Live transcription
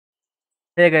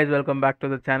Hey guys, welcome back to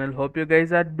the channel. Hope you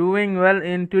guys are doing well.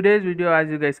 In today's video, as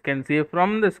you guys can see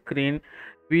from the screen,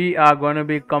 we are going to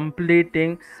be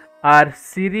completing our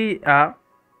Serie A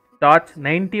TOTS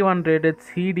 91 rated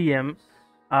CDM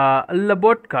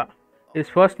Lobotka. His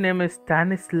first name is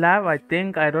Stanislav. I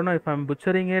think, I don't know if I'm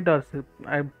butchering it or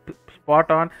I'm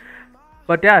spot on,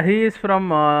 but yeah, he is from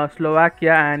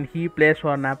Slovakia and he plays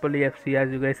for Napoli FC, as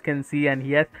you guys can see, and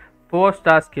he has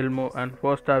 4-star skill move and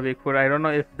 4-star weak foot. I don't know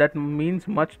if that means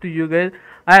much to you guys.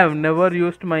 I have never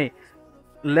used my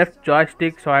left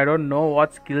joystick, so I don't know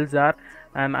what skills are,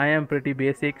 and I am pretty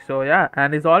basic. So yeah,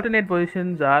 and his alternate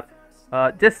positions are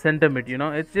just center mid.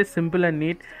 It's just simple and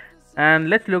neat. And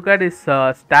let's look at his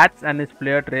stats and his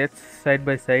player traits side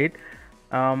by side.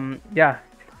 Yeah,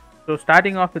 so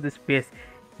starting off with his pace,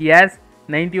 he has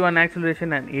 91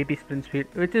 acceleration and 80 sprint speed,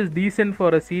 which is decent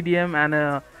for a CDM and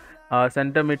a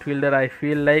center midfielder. I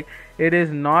feel like it is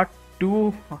not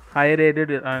too high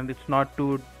rated and it's not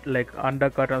too like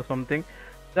undercut or something.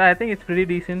 So I think it's pretty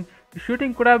decent. The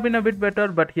shooting could have been a bit better,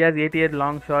 but he has 88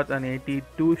 long shots and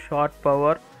 82 shot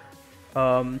power.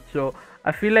 So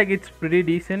I feel like it's pretty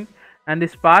decent, and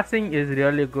his passing is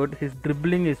really good. His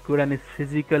dribbling is good, and his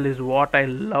physical is what I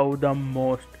love the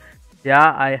most.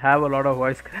 Yeah, I have a lot of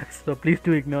voice cracks, so please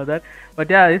do ignore that. But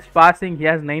yeah, his passing, he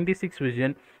has 96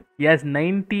 vision, he has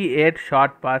 98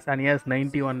 short pass, and he has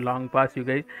 91 long pass. You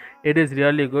guys, it is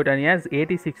really good, and he has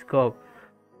 86 curve.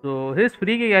 So his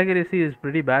free kick accuracy is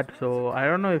pretty bad. So I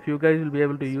don't know if you guys will be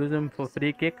able to use him for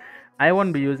free kick. I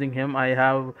won't be using him. I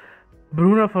have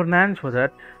Bruno Fernandes for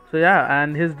that. So yeah,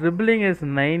 and his dribbling is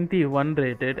 91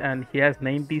 rated, and he has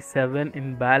 97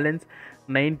 in balance,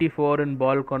 94 in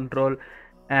ball control,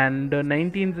 and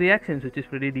 19 reactions, which is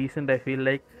pretty decent, I feel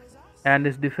like. And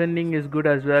his defending is good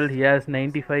as well. He has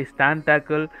 95 stand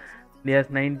tackle, he has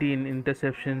 19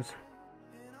 interceptions,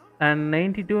 and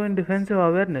 92 in defensive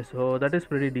awareness, so that is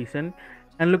pretty decent.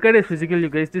 And look at his physical, you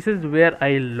guys. This is where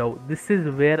I love, this is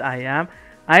where I am.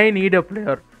 I need a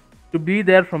player to be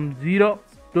there from 0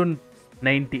 to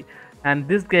 90, and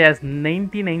this guy has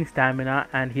 99 stamina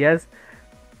and he has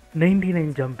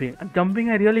 99 jumping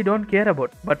I really don't care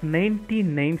about, but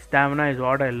 99 stamina is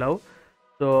what I love.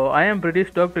 So I am pretty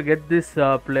stoked to get this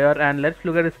player. And let's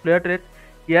look at his player trait.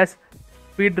 He has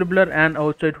speed dribbler and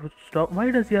outside foot stop. Why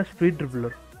does he have speed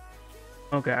dribbler?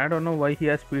 Okay, I don't know why he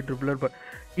has speed dribbler, but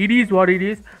it is what it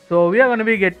is. So we are going to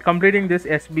be completing this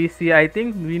SBC. I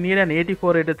think we need an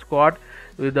 84 rated squad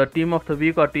with the team of the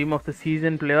week or team of the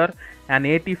season player, an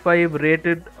 85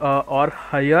 rated or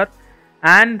higher,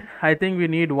 and I think we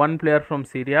need one player from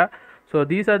Syria. So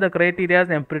these are the criteria.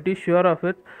 I'm pretty sure of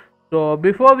it. So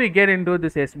before we get into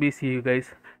this SBC, you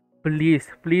guys, please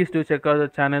do check out the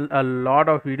channel. A lot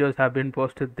of videos have been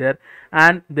posted there,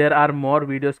 and there are more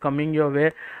videos coming your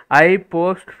way. I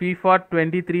post FIFA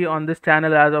 23 on this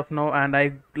channel as of now, and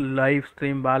I live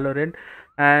stream Valorant.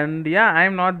 And yeah,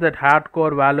 I'm not that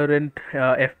hardcore Valorant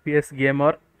FPS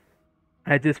gamer.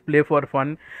 I just play for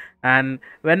fun, and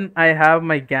when I have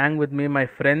my gang with me, my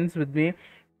friends with me,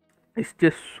 it's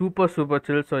just super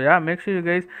chill. So yeah, make sure you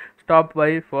guys stop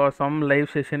by for some live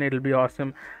session. It'll be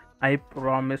awesome, I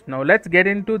promise. Now let's get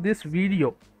into this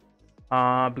video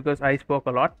because I spoke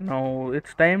a lot. Now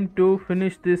it's time to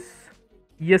finish this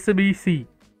SBC.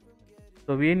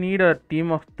 So we need a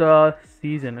team of the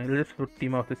season. I'll just put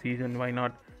team of the season, why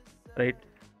not, right?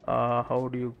 How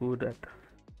do you do that?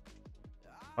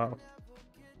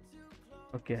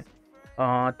 Okay,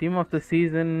 team of the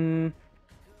season,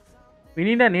 we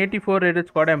need an 84 rated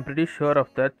squad. I'm pretty sure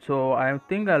of that, so I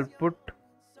think I'll put,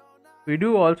 we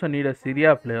do also need a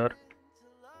Syria player.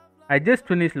 I just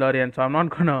finished Lorient, so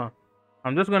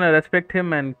I'm just gonna respect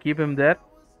him and keep him there.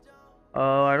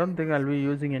 I don't think I'll be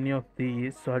using any of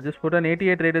these, so I'll just put an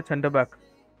 88 rated center back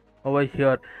over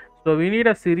here. So we need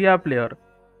a Syria player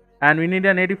and we need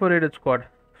an 84 rated squad.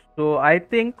 So I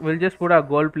think we'll just put our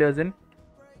goal players in.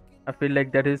 I feel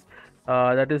like that is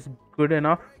good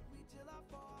enough.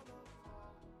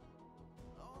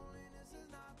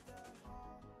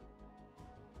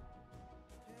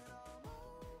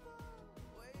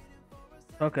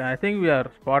 Okay, I think we are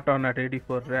spot on at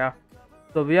 84. Yeah,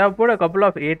 so we have put a couple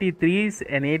of 83s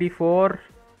and 84.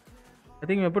 I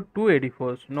think we have put two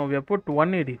 84s. No, we have put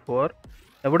one 84.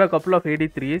 I put a couple of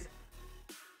 83s,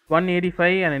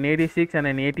 185 and an 86 and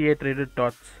an 88 rated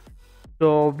TOTS.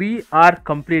 So we are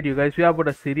complete, you guys. We have put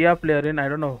a Syria player in. I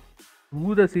don't know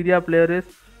who the Syria player is.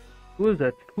 Who is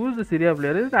that? Who's the Syria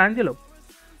player? Is it Angelo?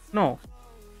 No.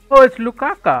 Oh, it's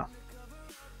Lukaku.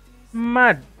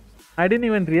 Mad. I didn't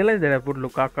even realize that I put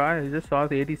Lukaku. I just saw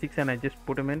the 86 and I just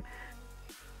put him in.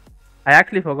 I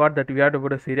actually forgot that we had to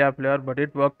put a Syria player, but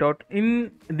it worked out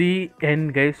in the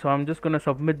end, guys. So I'm just gonna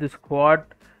submit the squad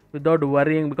without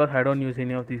worrying because I don't use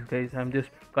any of these guys. I'm just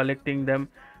collecting them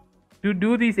to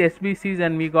do these SBCs,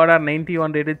 and we got our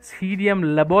 91 rated CDM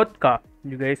Lobotka.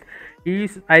 You guys,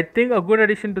 he's I think a good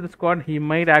addition to the squad. He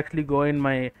might actually go in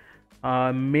my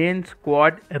main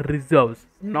squad reserves,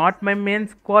 not my main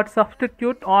squad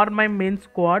substitute or my main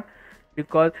squad,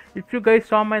 because if you guys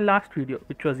saw my last video,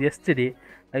 which was yesterday,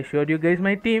 I showed you guys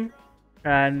my team,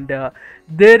 and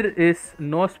there is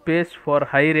no space for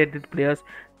high rated players.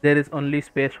 There is only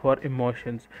space for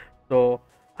emotions. So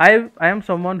I am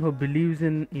someone who believes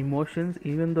in emotions,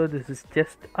 even though this is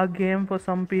just a game for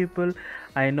some people.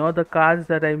 I know the cards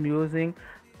that I'm using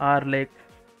are like,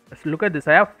 look at this,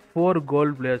 I have 4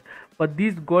 gold players, but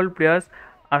these gold players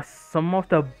are some of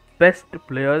the best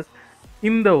players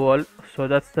in the world. So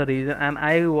that's the reason, and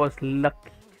I was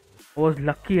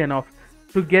lucky enough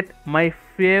to get my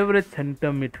favorite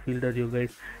center midfielder, you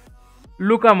guys,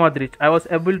 Luka Modric. I was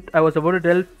about to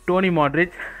tell Tony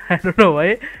Modric. I don't know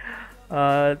why.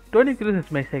 Tony Kroos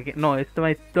is my second. No, it's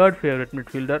my third favorite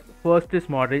midfielder. First is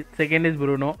Modric, second is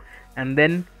Bruno, and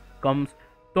then comes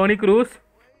Tony Kroos.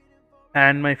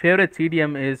 And my favorite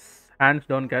CDM is hands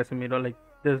down Casemiro. Like,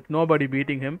 there's nobody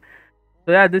beating him.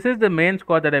 So yeah, this is the main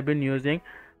squad that I've been using,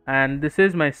 and this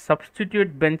is my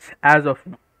substitute bench as of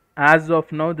now. As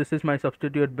of now, this is my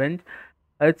substitute bench.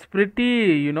 It's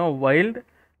pretty, wild.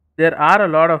 There are a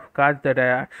lot of cards that I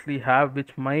actually have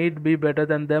which might be better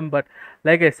than them, but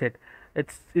like I said,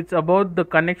 it's about the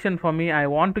connection for me. I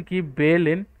want to keep Bale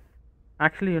in.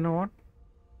 Actually, you know what?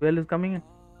 Bale is coming in.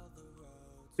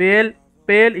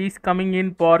 Bale is coming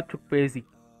in for Chukpezi.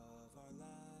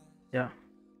 Yeah.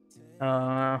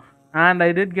 And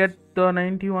I did get the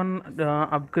 91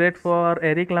 upgrade for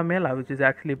Eric Lamela, which is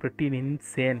actually pretty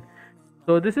insane.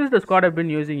 So this is the squad I've been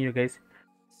using, you guys.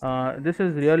 This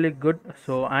is really good.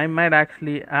 So I might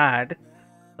actually add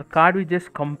a card we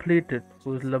just completed,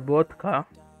 who's Lobotka,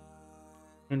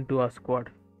 into our squad.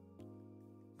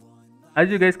 As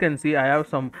you guys can see, I have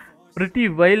some pretty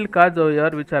wild cards over here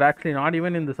which are actually not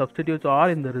even in the substitutes or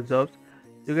in the reserves.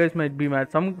 You guys might be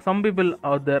mad. Some people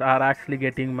out there are actually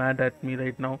getting mad at me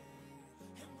right now,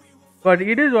 but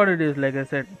it is what it is. Like I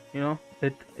said,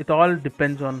 it all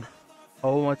depends on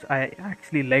how much I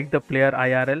actually like the player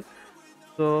IRL.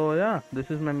 So yeah,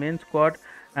 this is my main squad,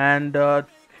 and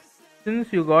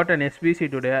since you got an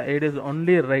SBC today, it is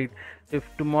only right if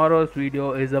tomorrow's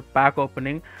video is a pack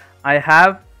opening. I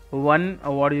have one,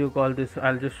 what do you call this?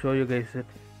 I'll just show you guys it.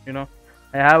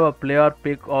 I have a player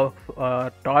pick of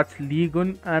TOTS League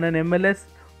and an MLS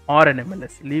or an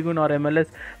MLS. League or MLS,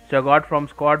 which I got from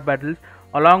squad battles.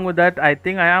 Along with that, I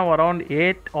think I have around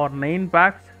 8 or 9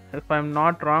 packs, if I'm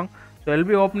not wrong. So I'll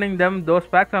be opening them. Those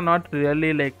packs are not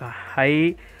really like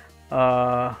high,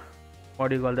 what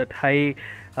do you call that? High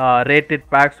rated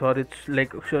packs, or it's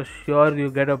like sure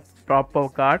you get a proper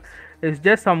card. It's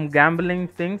just some gambling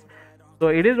things. So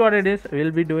it is what it is.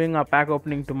 We'll be doing a pack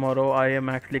opening tomorrow. I am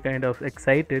actually kind of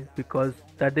excited because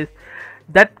that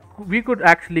we could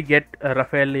actually get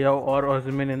Rafael Leo or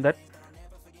Osimhen in that.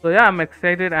 So yeah, I'm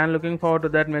excited and looking forward to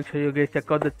that. Make sure you guys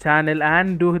check out the channel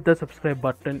and do hit the subscribe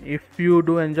button if you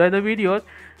do enjoy the videos,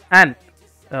 and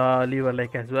leave a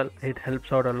like as well. It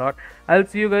helps out a lot. I'll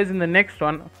see you guys in the next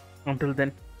one. Until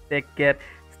then, take care,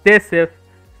 stay safe,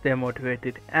 stay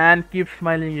motivated, and keep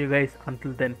smiling, you guys.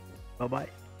 Until then, bye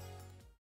bye.